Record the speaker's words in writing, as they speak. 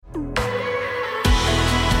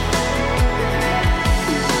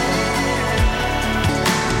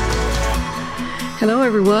Hello,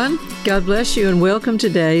 everyone. God bless you and welcome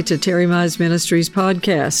today to Terry Mize Ministries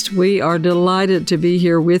podcast. We are delighted to be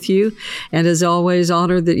here with you and as always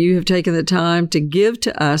honored that you have taken the time to give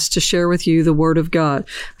to us to share with you the Word of God.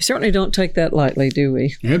 We certainly don't take that lightly, do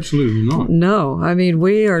we? Absolutely not. No. I mean,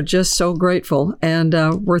 we are just so grateful and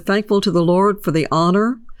we're thankful to the Lord for the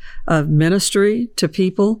honor of ministry to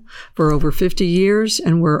people for over 50 years,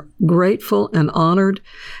 and we're grateful and honored,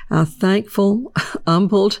 thankful,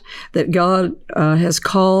 humbled that God has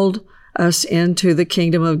called us into the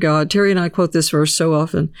kingdom of God. Terry and I quote this verse so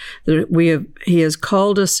often that He has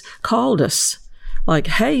called us like,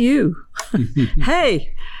 hey, you,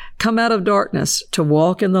 hey, come out of darkness to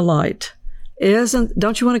walk in the light.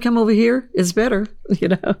 Don't you want to come over here? It's better,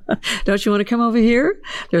 Don't you want to come over here?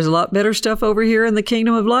 There's a lot better stuff over here in the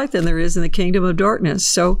kingdom of light than there is in the kingdom of darkness.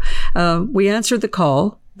 So we answered the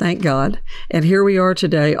call, thank God. And here we are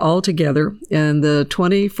today all together in the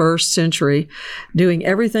 21st century doing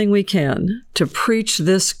everything we can to preach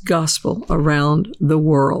this gospel around the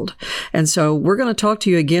world. And so we're going to talk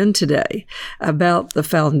to you again today about the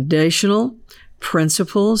foundational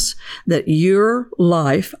principles that your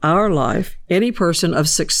life, our life, any person of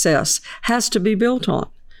success has to be built on.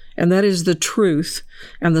 And that is the truth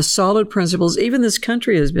and the solid principles, even this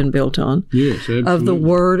country has been built on, yes, absolutely, of the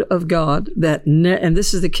Word of God. And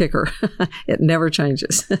this is the kicker, it never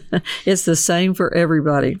changes. It's the same for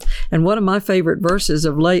everybody. And one of my favorite verses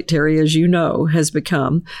of late, Terry, as you know, has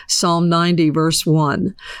become Psalm 90, verse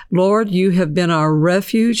 1. Lord, you have been our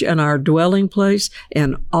refuge and our dwelling place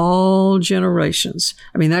in all generations.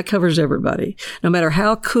 I mean, that covers everybody. No matter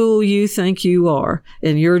how cool you think you are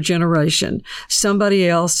in your generation, somebody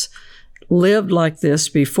else lived like this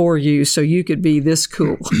before you so you could be this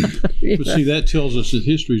cool. But see, that tells us that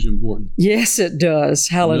history is important. Yes, it does.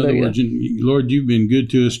 Hallelujah. In other words, Lord, you've been good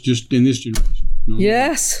to us just in this generation.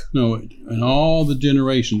 Yes. No, in all the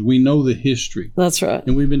generations. We know the history. That's right.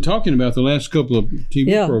 And we've been talking about the last couple of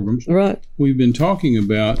TV programs. Right. We've been talking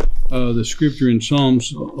about the scripture in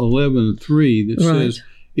Psalms 11:3 that says,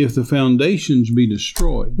 if the foundations be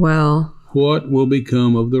destroyed, wow, what will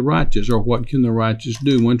become of the righteous, or what can the righteous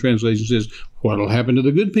do? One translation says, what will happen to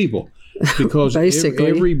the good people? Because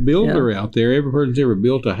every builder out there, every person who's ever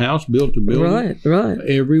built a house, built a building, right.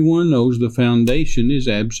 Everyone knows the foundation is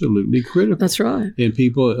absolutely critical. That's right. And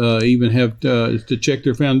people even have to check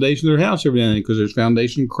their foundation of their house every now and then because there's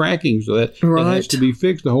foundation cracking, so that has to be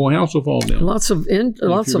fixed. The whole house will fall down. Lots of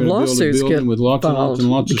lawsuits get with lots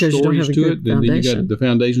and lots of stories to it. Then you got the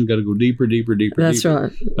foundation's got to go deeper. That's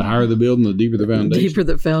right. The higher the building, the deeper the foundation. Deeper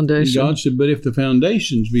the foundation. And God said, but if the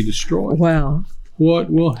foundations be destroyed, wow,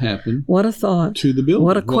 what will happen? What a thought to the building?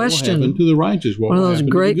 What a question! What will happen to the righteous? One of those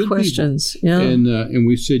great questions. People? Yeah. And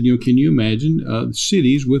we said, can you imagine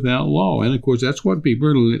cities without law? And of course, that's what people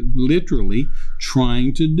are literally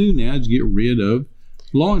trying to do now: is get rid of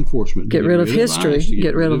law enforcement, get rid of history,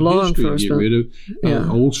 get rid of law enforcement, get rid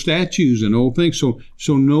of old statues and old things. So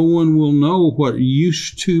no one will know what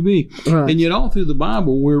used to be. Right. And yet, all through the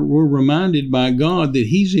Bible, we're reminded by God that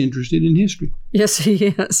He's interested in history. Yes, He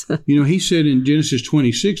is. He said in Genesis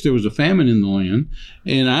 26 there was a famine in the land,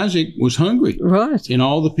 and Isaac was hungry. Right. And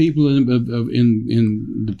all the people in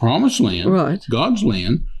the Promised Land, right, God's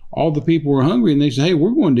land, all the people were hungry, and they said, hey,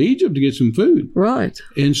 we're going to Egypt to get some food. Right.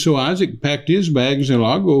 And so Isaac packed his bag and said,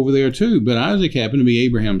 well, I'll go over there too. But Isaac happened to be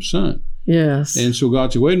Abraham's son. Yes. And so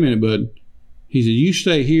God said, wait a minute, bud. He said, you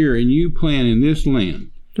stay here and you plant in this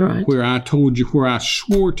land, right, where I told you, where I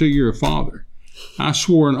swore to your father. I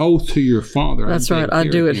swore an oath to your father. That's right. I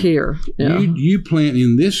do it here. Yeah. You plant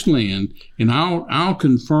in this land, and I'll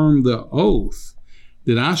confirm the oath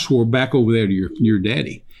that I swore back over there to your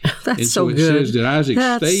daddy. That's and so it good. says that Isaac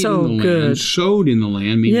stayed in the land, sowed in the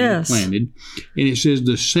land, meaning he planted. And it says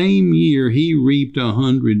the same year he reaped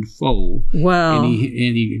 100-fold. Wow. And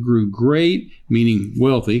he grew great, meaning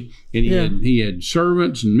wealthy. And he had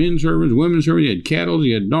servants and men servants, women servants. He had cattle. He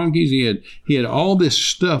had donkeys. He had all this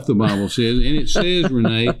stuff, the Bible says. And it says,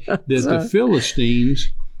 Renee, that the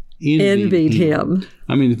Philistines envied him.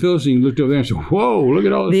 I mean, the Philistines looked over there and said, whoa, look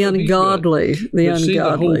at all this stuff. The ungodly. See,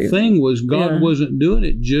 the whole thing was God wasn't doing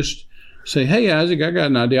it just say, hey, Isaac, I got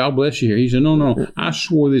an idea. I'll bless you here. He said, no. I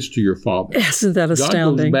swore this to your father. Isn't that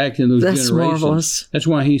astounding? God goes back in those That's generations. Marvelous. That's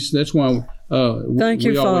why Thank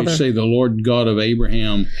you, we Father. always say the Lord God of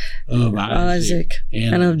Abraham, of Isaac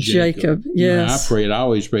and of Jacob. Yes. I pray it. I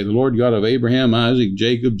always pray the Lord God of Abraham, Isaac,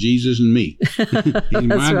 Jacob, Jesus, and me. He's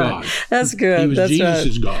my God. That's good. He was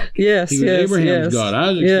Jesus' God. Yes. He was Abraham's God,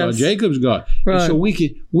 Isaac's God, Jacob's God. Right. And so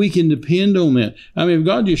we can depend on that. I mean, if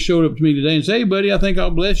God just showed up to me today and say, hey, buddy, I think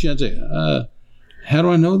I'll bless you, I'd say, How do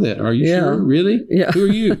I know that? Are you sure? Really? Yeah. Who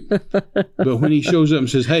are you? But when he shows up and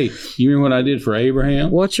says, hey, you remember what I did for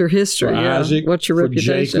Abraham? What's your history? For Isaac? What's your for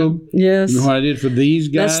reputation? Jacob? Yes. You know what I did for these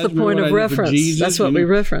guys? That's the point of reference. That's what we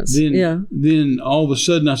reference. Then all of a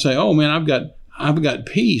sudden I say, oh, man, I've got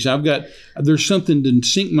peace. There's something to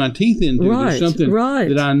sink my teeth into. Right, There's something right.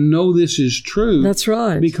 that I know this is true. That's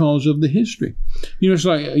right. Because of the history. You know, it's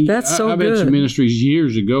like, I've had some ministries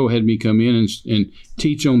years ago had me come in and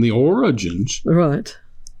teach on the origins. Right.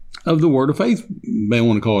 Of the Word of Faith. They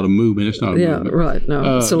want to call it a movement. It's not a movement. Yeah, right.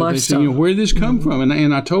 No, it's a lifestyle. They said, where did this come from?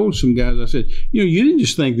 And I told some guys, I said, you didn't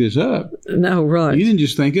just think this up. No, right. You didn't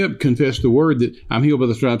just think up, confess the word that I'm healed by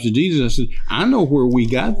the stripes of Jesus. I said, I know where we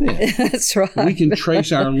got that. That's right. We can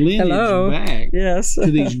trace our lineage back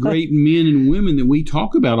to these great men and women that we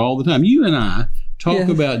talk about all the time. You and I talk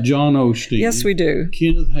about John Osteen. Yes, we do.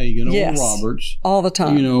 Kenneth Hagin, Oral Roberts. All the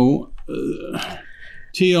time.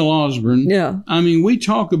 T.L. Osborne. Yeah. I mean, we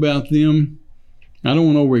talk about them. I don't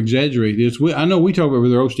want to over-exaggerate this. I know we talk about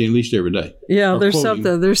Brother Osteen at least every day. Yeah, there's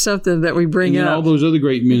something that we bring up. All those other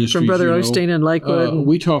great ministries. From Brother Osteen and Lakewood.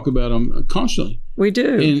 We talk about them constantly. We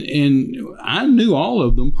do. And I knew all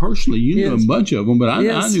of them personally. You knew a bunch of them, but I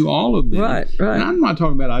knew all of them. Right. And I'm not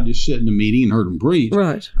talking about I just sat in a meeting and heard them preach.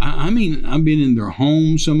 Right. I mean, I've been in their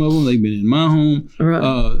home, some of them. They've been in my home. Right.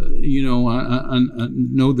 I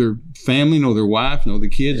know their family, know their wife, know the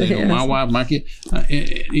kids. They know my wife, my kid.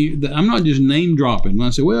 I'm not just name dropping. When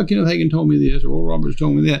I say, well, Kenneth Hagin told me this, or Oral Roberts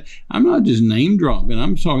told me that, I'm not just name dropping.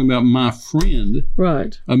 I'm talking about my friend,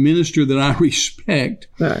 a minister that I respect.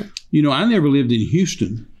 Right. I never lived in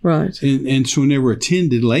Houston, right, and so never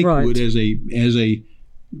attended Lakewood as a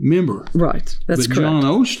member. Right, that's but correct. John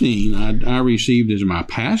Osteen, I received as my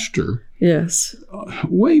pastor. Yes,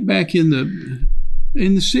 way back in the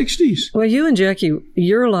 60s. Well, you and Jackie,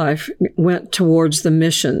 your life went towards the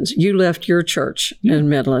missions. You left your church in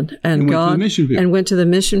Midland and went to the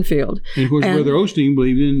mission field. And of course, Brother Osteen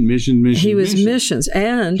believed in mission. He was missions.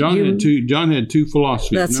 And John had two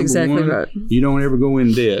philosophies. That's number exactly one, right. You don't ever go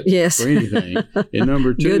in debt for anything. And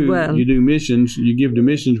number two, you do missions. You give to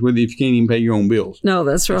missions if you can't even pay your own bills. No,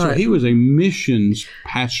 that's right. So he was a missions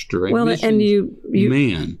pastor,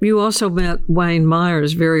 man. You also met Wayne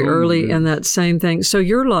Myers very early in that same thing. So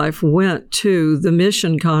your life went to the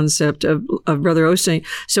mission concept of Brother Osteen.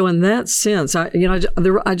 So in that sense, I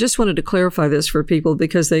just wanted to clarify this for people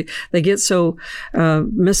because they get so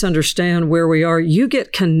misunderstand where we are. You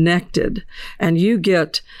get connected and you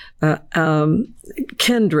get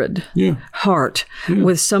kindred heart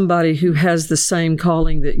with somebody who has the same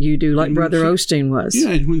calling that you do, like Brother Osteen was.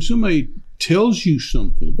 Yeah, and when somebody tells you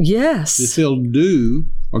something that they'll do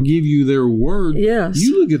or give you their word,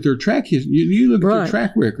 you look at their track history. You look at their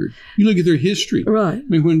track record. You look at their history. Right. I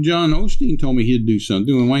mean, when John Osteen told me he'd do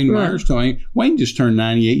something, when Wayne Myers told me, Wayne just turned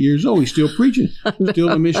 98 years old. He's still preaching. Still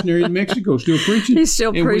a missionary in Mexico, still preaching. He's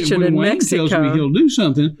still preaching in Wayne Mexico. Tells me he'll do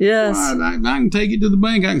something. Yes. Well, I can take it to the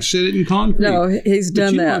bank. I can set it in concrete. No, he's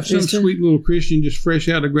done that. Some sweet little Christian just fresh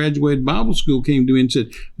out of graduated Bible school came to me and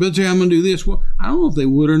said, Brother, I'm going to do this. Well, I don't know if they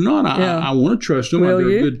would or not. I want to trust them. They're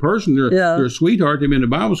a good person. They're a sweetheart. They've been to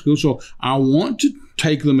Bible school. So I want to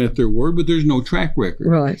take them at their word, but there's no track record.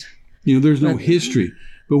 Right. There's no history.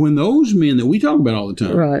 But when those men that we talk about all the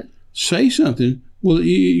time say something, well,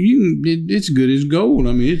 it's good as gold.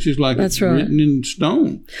 I mean, it's just like it's written in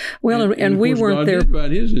stone. Well, and we weren't there.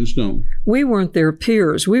 God is in stone. We weren't their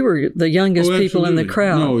peers. We were the youngest people in the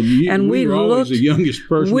crowd. No, and we were always the youngest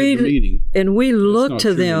person at the meeting. And we looked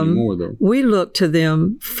to them. We looked to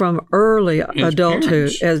them from early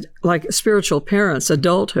adulthood as like spiritual parents,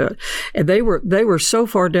 adulthood. And they were so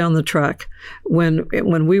far down the track when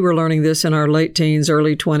we were learning this in our late teens,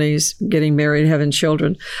 early 20s, getting married, having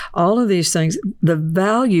children. All of these things. The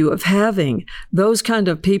value of having those kind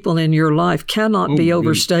of people in your life cannot be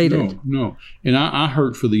overstated. No. And I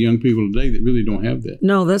hurt for the young people today that really don't have that.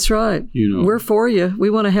 No, that's right. We're for you. We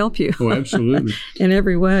want to help you. Oh, absolutely. In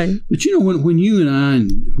every way. But when you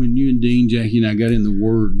and Dean, Jackie, and I got in the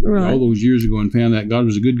Word all those years ago and found out God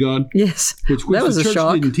was a good God. Yes. Which that was the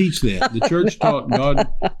church didn't teach that. The church taught God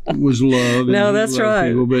was love. No, that's right.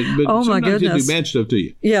 People, but oh, my sometimes goodness. they do bad stuff to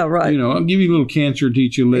you. Yeah, right. I'll give you a little cancer,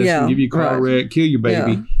 teach you a lesson, give you a car wreck, kill your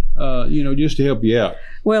baby, just to help you out.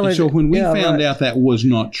 Well, and so when we found out that was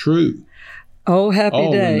not true. Oh,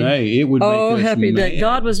 happy day. Renee, it would make us happy mad. day.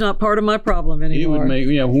 God was not part of my problem anymore. It would make,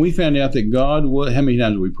 when we found out that God was, how many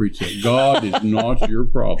times did we preach that? God is not your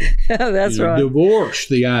problem. That's right. Divorce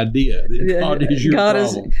the idea that God is your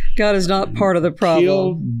problem. God is not part of the problem.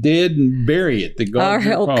 Kill, dead, and bury it. That God our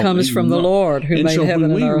help comes from the Lord who made heaven and earth.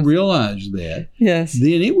 And so when we realized that, yes,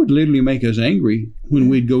 then it would literally make us angry when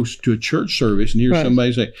we'd go to a church service and hear Right.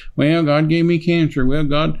 somebody say, well, God gave me cancer. Well,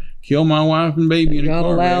 God killed my wife and baby in a God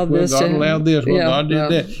car wreck. allowed Well, this God to allowed this. Well, yeah, God did yeah,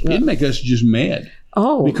 that. yeah. It'd make us just mad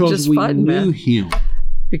Oh, because just we fighting knew that. Him.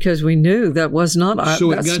 Because we knew that was not,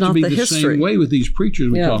 So it that's got to not be the the history. same way with these preachers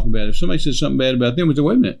we Yeah. talk about. If somebody says something bad about them, we say,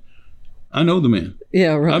 wait a minute. I know the man.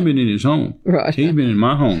 Yeah, right. I've been in his home. Right. He's been in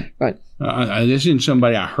my home. Right. This isn't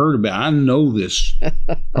somebody I heard about. I know this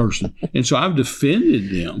person. And so I've defended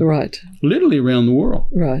them Right. literally around the world.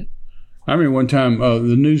 Right. I remember one time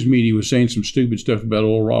the news media was saying some stupid stuff about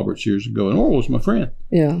Oral Roberts years ago, and Oral was my friend.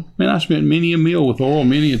 Yeah. Man, I spent many a meal with Oral,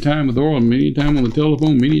 many a time with Oral, many a time on the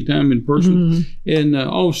telephone, many a time in person. And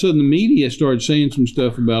all of a sudden the media started saying some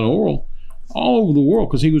stuff about Oral all over the world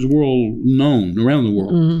because he was world known around the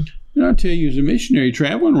world. And I tell you, as a missionary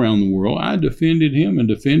traveling around the world, I defended him and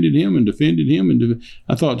defended him and defended him. And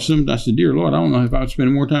I said, dear Lord, I don't know if I was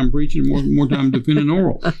spending more time preaching and more time defending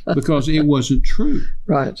Oral because it wasn't true.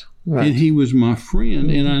 Right. Right. And he was my friend,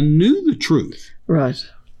 and I knew the truth. Right.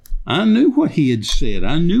 I knew what he had said.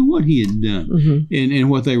 I knew what he had done. And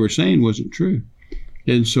what they were saying wasn't true.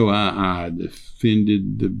 And so I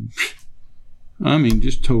defended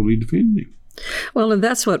just totally defended him. Well, and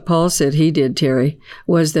that's what Paul said he did, Terry,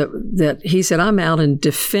 was that he said, I'm out in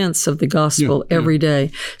defense of the gospel every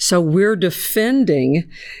day. So we're defending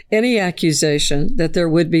any accusation that there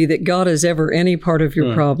would be that God is ever any part of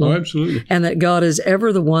your problem. Oh, absolutely. And that God is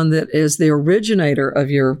ever the one that is the originator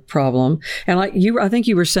of your problem. And I think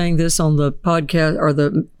you were saying this on the podcast or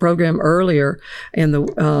the program earlier in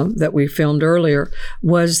the that we filmed earlier,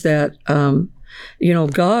 was that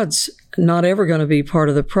God's not ever going to be part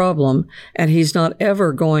of the problem, and he's not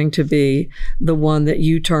ever going to be the one that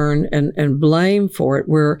you turn and blame for it.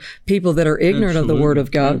 We're people that are ignorant of the Word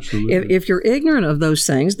of God. If you're ignorant of those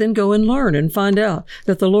things, then go and learn and find out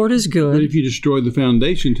that the Lord is good. But if you destroy the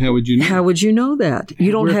foundations, how would you know? How would you know that?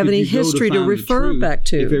 You don't have any history to refer back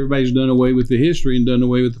to. If everybody's done away with the history and done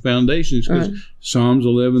away with the foundations, because Psalms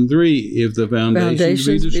 11:3, if the foundations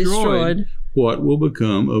be destroyed, what will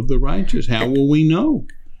become of the righteous? How will we know?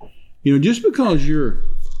 Just because you're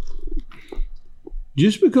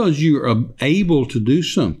able to do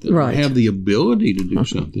something, or have the ability to do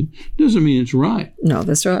something, doesn't mean it's right. No,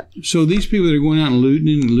 that's right. So these people that are going out and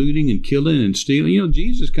looting and killing and stealing,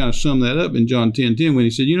 Jesus kind of summed that up in John 10:10 when he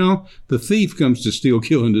said, the thief comes to steal,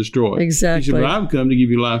 kill, and destroy. Exactly. He said, but I've come to give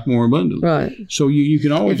you life more abundantly. Right. So you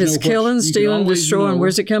can always if it's killing, stealing, destroying,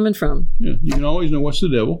 where's it coming from? Yeah, you can always know what's the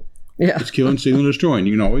devil. Yeah. It's killing, stealing, destroying.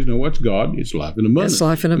 You can always know what's God. It's life in abundance. It's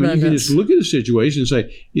life in abundance. You can just look at the situation and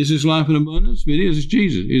say, is this life in abundance? If it is, it's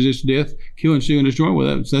Jesus. Is this death, killing, stealing, destroying?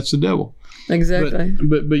 Well, that's the devil. Exactly.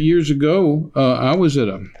 But years ago, I was at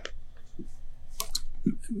a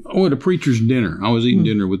preacher's dinner. I was eating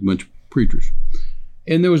dinner with a bunch of preachers.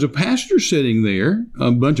 And there was a pastor sitting there,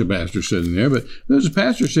 a bunch of pastors sitting there, but there was a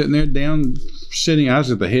pastor sitting there I was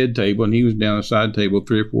at the head table, and he was down the side table,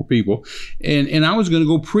 3 or 4 people. And I was going to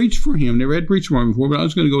go preach for him. Never had preached for him before, but I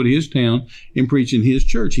was going to go to his town and preach in his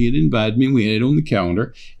church. He had invited me, and we had it on the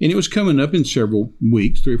calendar. And it was coming up in several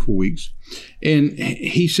weeks, 3 or 4 weeks. And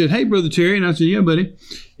he said, hey, Brother Terry. And I said, yeah, buddy.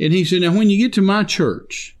 And he said, now, when you get to my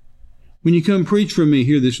church, when you come preach for me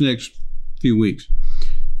here this next few weeks,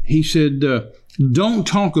 he said, don't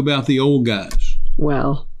talk about the old guys.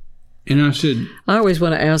 Wow. And I said, I always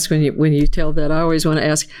want to ask when you tell that. I always want to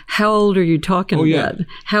ask, how old are you talking about?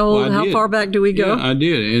 How old? Well, how far back do we go? Yeah, I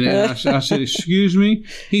did. And I said, excuse me.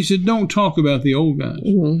 He said, don't talk about the old guys.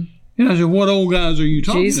 And I said, what old guys are you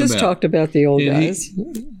talking about? Jesus talked about the old guys.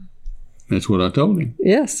 That's what I told him.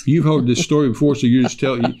 Yes. You've heard this story before, so you just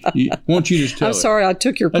tell it. Why don't you just tell it? I'm sorry, I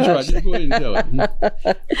took your punch. That's right. Just go ahead and tell it.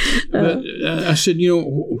 But I said,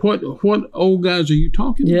 what old guys are you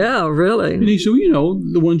talking about? Yeah, really. And he said,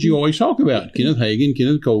 the ones you always talk about. Kenneth Hagin,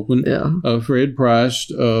 Kenneth Copeland, Fred Price,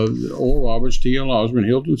 Oral Roberts, T.L. Osborne,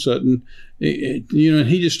 Hilton Sutton. And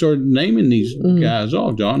he just started naming these guys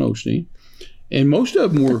off, John Osteen. And most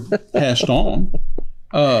of them were passed on.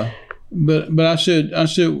 But I said,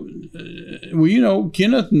 well,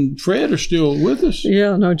 Kenneth and Fred are still with us.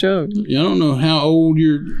 Yeah, no joke. I don't know how old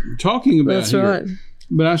you're talking about. That's here. Right.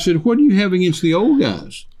 But I said, what do you have against the old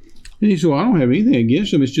guys? And he said, well, I don't have anything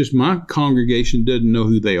against them. It's just my congregation doesn't know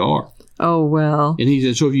who they are. Oh, well. And he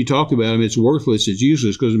said, so if you talk about them, it's worthless, it's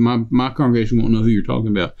useless, because my congregation won't know who you're talking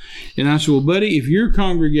about. And I said, well, buddy, if your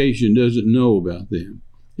congregation doesn't know about them,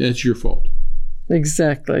 that's your fault.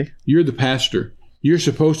 Exactly. You're the pastor. You're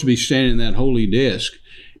supposed to be standing at that holy desk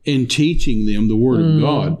and teaching them the Word of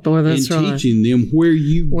God. Boy, that's and teaching them where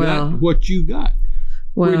you got what you got.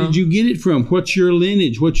 Where did you get it from? What's your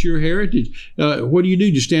lineage? What's your heritage? What do you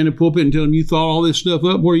do? Just stand in the pulpit and tell them you thought all this stuff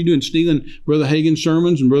up? What are you doing? Stealing Brother Hagin's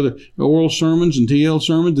sermons and Brother Oral sermons and TL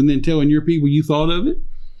sermons and then telling your people you thought of it?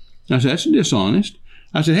 I said, that's dishonest.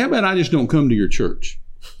 I said, how about I just don't come to your church?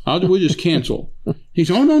 We'll just cancel. He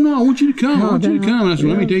said, oh, no, I want you to come. I want you to come. And I said,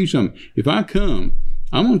 let me tell you something. If I come,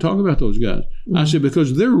 I'm going to talk about those guys. I said,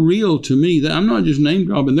 because they're real to me. I'm not just name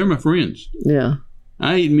dropping. They're my friends. Yeah.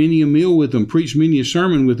 I ate many a meal with them, preached many a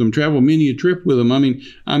sermon with them, traveled many a trip with them. I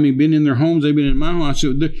mean, been in their homes. They've been in my home. I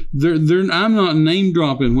said, I'm not name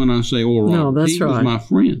dropping when I say Oral. No, that's he right. was my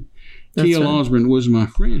friend. T.L. Osborne was my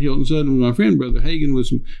friend. Hilton Sutton was my friend. Brother Hagin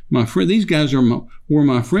was my friend. These guys were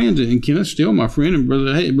my friends. And Kenneth's still my friend. And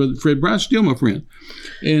Brother Fred Bryce's still my friend.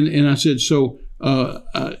 And I said, so,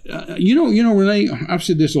 Renee, I've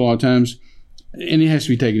said this a lot of times, and it has to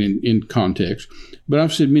be taken in context. But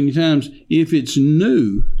I've said many times, if it's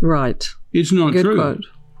new, right, it's not Good true. Quote.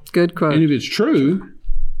 Good quote. And if it's true,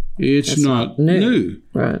 it's not new.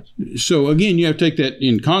 Right. So again, you have to take that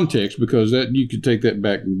in context, because that you could take that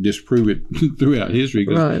back and disprove it throughout history,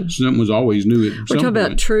 because something was always new at some point. We're talking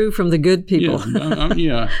about true from the good people. I'm talking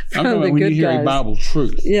about when you hear a Bible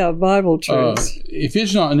truth. Yeah, Bible truth. If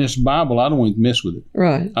it's not in this Bible, I don't want to mess with it.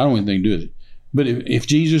 Right. I don't want anything to do with it. But if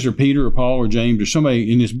Jesus or Peter or Paul or James or somebody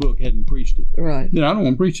in this book hadn't preached it, right, then I don't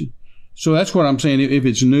want to preach it. So that's what I'm saying. If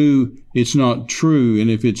it's new, it's not true, and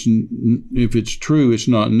if it's true, it's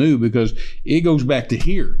not new, because it goes back to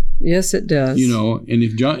here. Yes, it does. And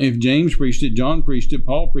if James preached it, John preached it,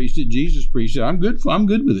 Paul preached it, Jesus preached it, I'm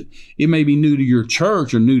good with it. It may be new to your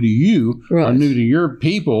church or new to you or new to your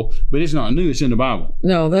people, but it's not new. It's in the Bible.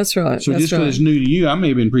 No, that's right. So just because it's new to you, I've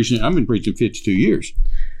been preaching 52 years.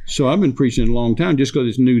 So I've been preaching a long time just because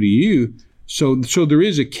it's new to you. So there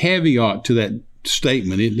is a caveat to that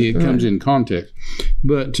statement. It comes in context.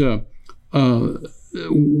 But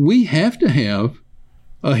we have to have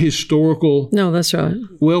a historical... No, that's right.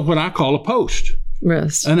 Well, what I call a post.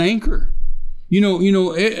 Yes. An anchor.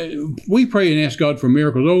 We pray and ask God for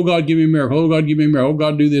miracles. Oh, God, give me a miracle. Oh, God, give me a miracle. Oh,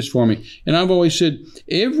 God, do this for me. And I've always said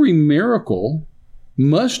every miracle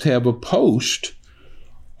must have a post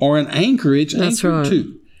or an anchor it's anchored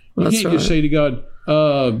to. You can't just say to God,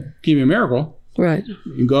 give me a miracle. Right.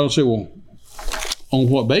 And God will say, well, on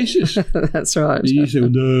what basis? That's right. You say, well,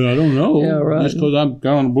 I don't know. Yeah, right. Just because I've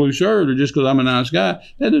got on a blue shirt or just because I'm a nice guy.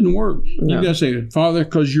 That doesn't work. No. You got to say, Father,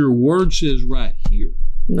 because your word says right here.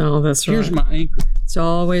 No, that's right. Here's my anchor. It's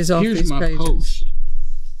always off these pages. Here's my post.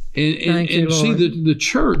 And see, the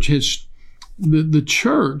church has, the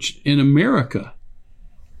church in America,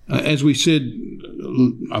 as we said,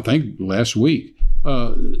 I think last week,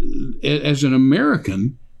 as an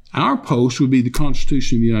American, our post would be the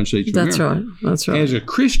Constitution of the United States of America. That's right. That's right. As a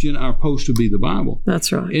Christian, our post would be the Bible.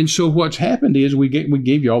 That's right. And so what's happened is we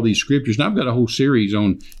gave you all these scriptures, and I've got a whole series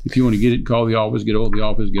on, if you want to get it, call the office, get hold of the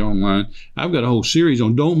office, get online. I've got a whole series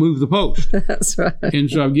on don't move the post. That's right.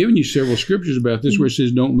 And so I've given you several scriptures about this where it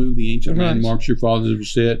says don't move the ancient landmarks your fathers have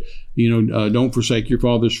set. Don't forsake your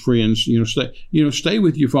father's friends. Stay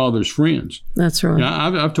with your father's friends. That's right.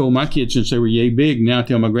 I've told my kids since they were yay big. Now I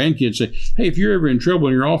tell my grandkids, say, hey, if you're ever in trouble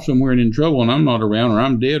and you're off somewhere and in trouble and I'm not around or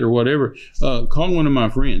I'm dead or whatever, call one of my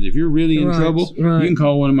friends. If you're really in trouble, you can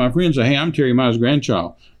call one of my friends. Say, hey, I'm Terry Miles'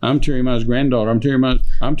 grandchild. I'm Terry Miles' granddaughter. I'm Terry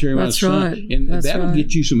Miles' son. Right. And that'll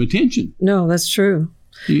get you some attention. No, that's true.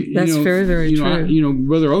 That's very, very true.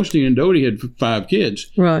 Brother Osteen and Dodie had 5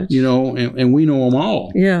 kids. Right. And we know them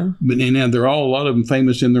all. Yeah. But now they're all, a lot of them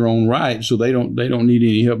famous in their own right, so they don't need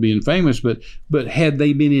any help being famous. But had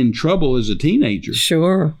they been in trouble as a teenager?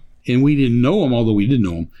 Sure. And we didn't know them, although we did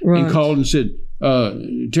know them, and called and said,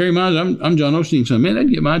 Terry Miles, I'm John Osteen's son. Man,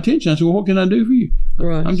 that'd get my attention. I said, well, what can I do for you?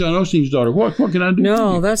 Right. I'm John Osteen's daughter. What can I do for you?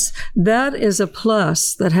 No, that is a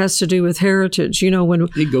plus that has to do with heritage. When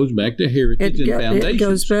it goes back to heritage and foundations. It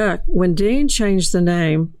goes back. When Dean changed the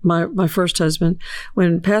name, my first husband,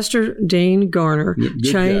 when Pastor Dean Garner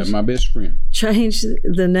changed, my best friend, changed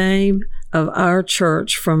the name of our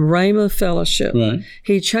church from Rhema Fellowship. Right.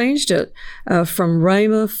 He changed it from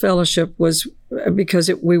Rhema Fellowship was because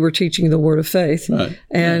we were teaching the Word of Faith,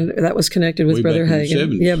 and that was connected with Brother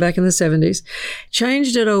Hagin. Yeah, back in the 70s.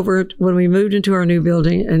 Changed it over when we moved into our new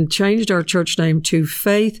building and changed our church name to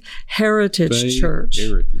Faith Heritage Church.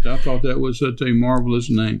 Heritage. I thought that was such a marvelous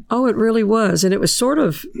name. Oh, it really was, and it was sort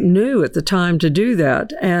of new at the time to do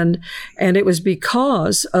that, and it was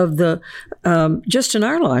because of the just in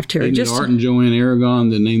our life, Terry. Just Art and Joanne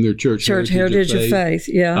Aragon that named their church Heritage of Faith.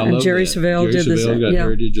 Yeah, and Jerry Savelle did this. Got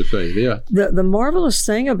Heritage of Faith. Yeah. The marvelous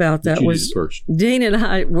thing about that was Dean and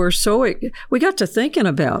I were we got to thinking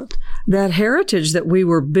about that heritage that we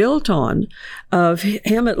were built on of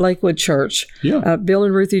him at Lakewood Church, Bill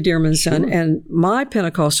and Ruthie Dearman's son, and my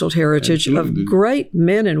Pentecostal heritage of great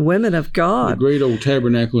men and women of God. The great old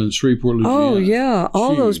tabernacle in Shreveport, Louisiana. Oh, yeah.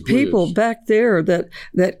 All those people back there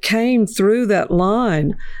that came through that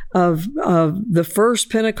line of the first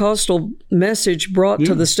Pentecostal message brought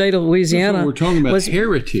to the state of Louisiana. That's what we're talking about,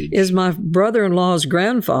 heritage. Is my brother-in-law's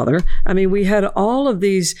grandfather. I mean, we had all of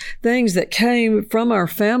these things that came from our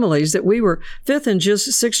families that we were fifth and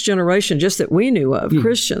just sixth generation, just that we knew of,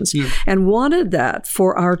 Christians, and wanted that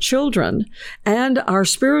for our children and our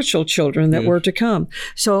spiritual children that were to come.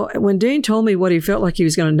 So when Dean told me what he felt like he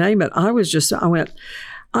was going to name it, I went,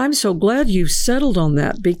 I'm so glad you settled on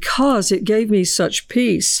that, because it gave me such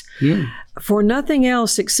peace. Yeah. For nothing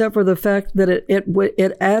else except for the fact that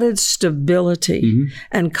it added stability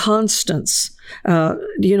and constance,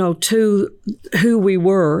 to who we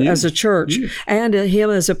were as a church and him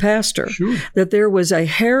as a pastor. Sure. That there was a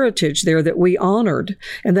heritage there that we honored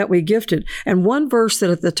and that we gifted. And one verse that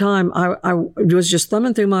at the time I was just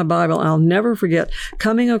thumbing through my Bible, I'll never forget,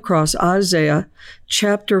 coming across Isaiah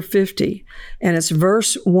chapter 50, and it's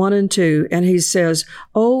verse 1 and 2, and he says,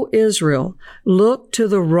 "O Israel, look to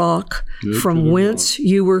the rock from whence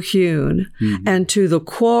you were hewn, and to the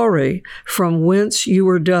quarry from whence you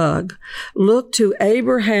were dug. Look to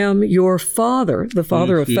Abraham your father," the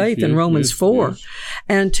father of faith in Romans 4,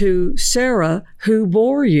 "and to Sarah who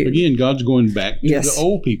bore you." Again, God's going back to the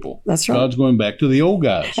old people. That's right. God's going back to the old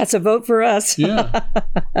guys. That's a vote for us. Yeah.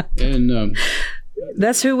 And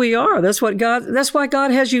that's who we are. That's why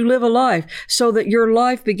God has you live a life, so that your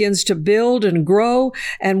life begins to build and grow.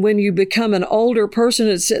 And when you become an older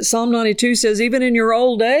person, Psalm 92 says, even in your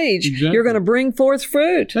old age, you're going to bring forth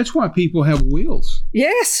fruit. That's why people have wills.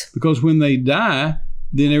 Yes. Because when they die,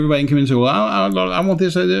 then everybody can come in and say, well, I want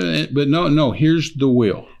this. But no, here's the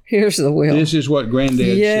will. Here's the will. This is what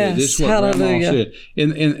Granddad said. This is what Grandma said.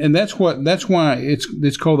 And that's why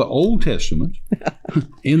it's called the Old Testament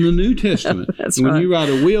in the New Testament. When you write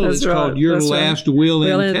a will, it's called your last will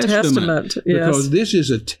and testament. Because this is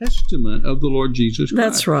a testament of the Lord Jesus Christ.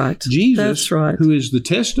 That's right. Jesus, who is the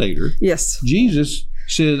testator. Yes. Jesus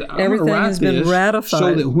said, everything has been ratified,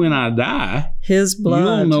 so that when I die, His blood,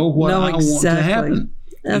 you'll know what I want to happen.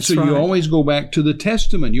 That's and so you always go back to the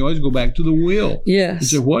testament. You always go back to the will. Yes. And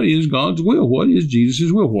say, what is God's will? What is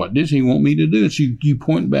Jesus' will? What does He want me to do? So you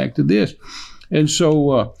point back to this. And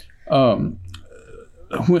so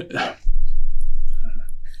when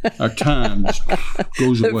our time just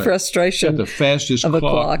goes away. The frustration at the fastest of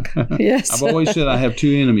clock. A clock. Yes. I've always said I have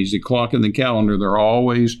two enemies, the clock and the calendar. They're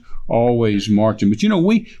always marching. But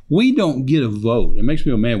we don't get a vote. It makes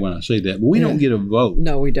me mad when I say that, but we don't get a vote.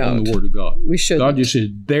 No, we don't. On the Word of God. We should. God just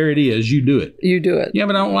said, there it is. You do it. You do it. Yeah,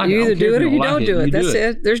 but I don't like it. You either do it or you don't do it. That's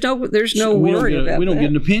it. There's no worry about that. We don't get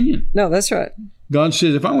an opinion. No, that's right. God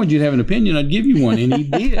says, if I wanted you to have an opinion, I'd give you one, and He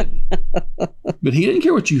did. But He didn't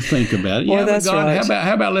care what you think about it. Well, that's God, right.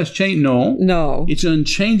 How about let's change? No. It's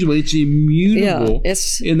unchangeable. It's immutable. Yeah,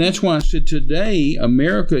 and that's why I said today,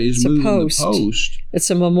 America is moving the post. It's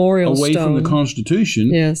a memorial away stone. From the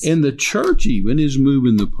Constitution. Yes. And the church even is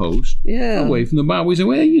moving the post away from the Bible. We say,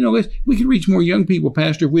 well, we could reach more young people,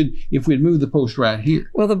 Pastor, if we'd move the post right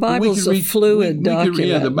here. Well, the Bible's a fluid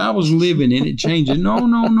document. The Bible's living and it changes.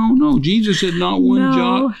 No. Jesus said, not one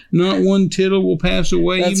jot, not one tittle will pass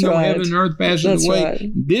away, even though heaven and earth passes away.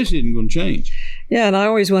 Right. This isn't going to change. Yeah, and I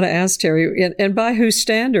always want to ask Terry, and by whose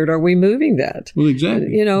standard are we moving that? Well,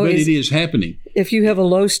 exactly. But it is happening. If you have a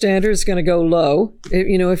low standard, it's going to go low.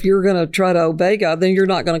 If you're going to try to obey God, then you're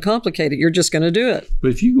not going to complicate it. You're just going to do it. But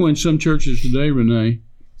if you go in some churches today, Renee,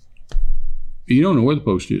 you don't know where the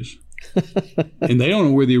post is. And they don't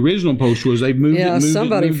know where the original post was. They've moved it,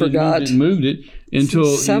 somebody forgot. Moved it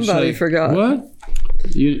until somebody forgot. What?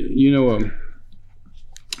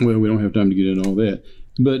 Well, we don't have time to get into all that.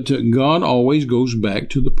 But God always goes back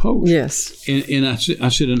to the post. Yes. And I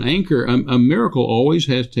said an anchor, a miracle always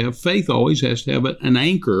has to have, faith always has to have an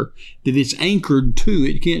anchor that it's anchored to.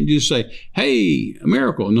 It can't just say, hey, a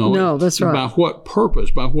miracle. No, that's right. By what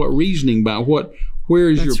purpose, by what reasoning,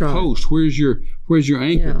 where's your post? Where's your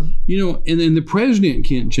anchor? Yeah. And then the president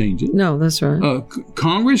can't change it. No, that's right.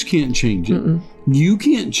 Congress can't change it. Mm-mm. You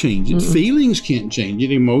can't change it. Mm-mm. Feelings can't change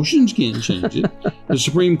it. Emotions can't change it. The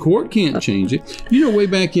Supreme Court can't change it. Way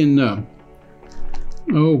back in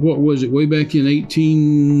what was it? Way back in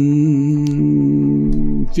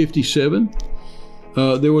 1857,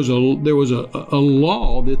 there was a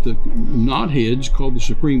law that the knotheads called the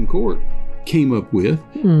Supreme Court came up with,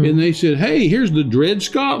 and they said, hey, here's the Dred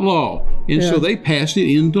Scott Law. And so they passed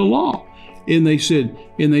it into law. And they said,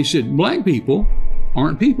 black people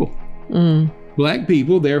aren't people. Black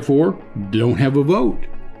people, therefore, don't have a vote.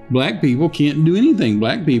 Black people can't do anything.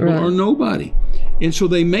 Black people are nobody. And so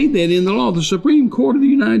they made that in the law, the Supreme Court of the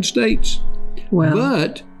United States. Wow.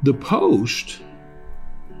 But the Post,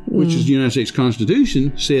 which is the United States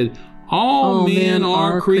Constitution, said all men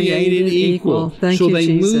are created equal. So they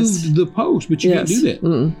Jesus. moved the Post, but you can't do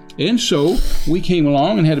that. And so we came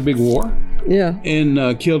along and had a big war. Yeah.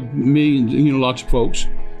 And killed millions, lots of folks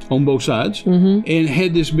on both sides, and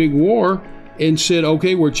had this big war. And said,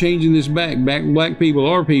 okay, we're changing this back. Black people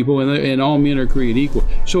are people, and all men are created equal.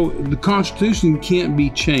 So the Constitution can't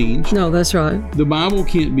be changed. No, that's right. The Bible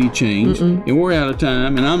can't be changed. And we're out of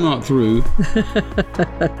time, and I'm not through.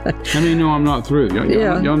 How many know I'm not through?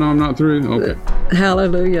 Y'all know I'm not through? Okay.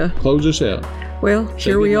 Hallelujah. Close us out. Well,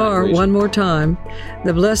 here we are one more time.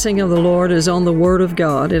 The blessing of the Lord is on the Word of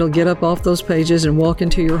God. It'll get up off those pages and walk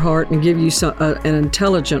into your heart and give you an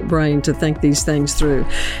intelligent brain to think these things through.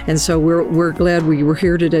 And so we're glad we were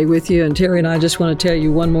here today with you. And Terry and I just want to tell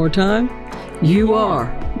you one more time, you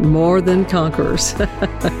are more than conquerors.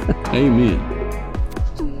 Amen.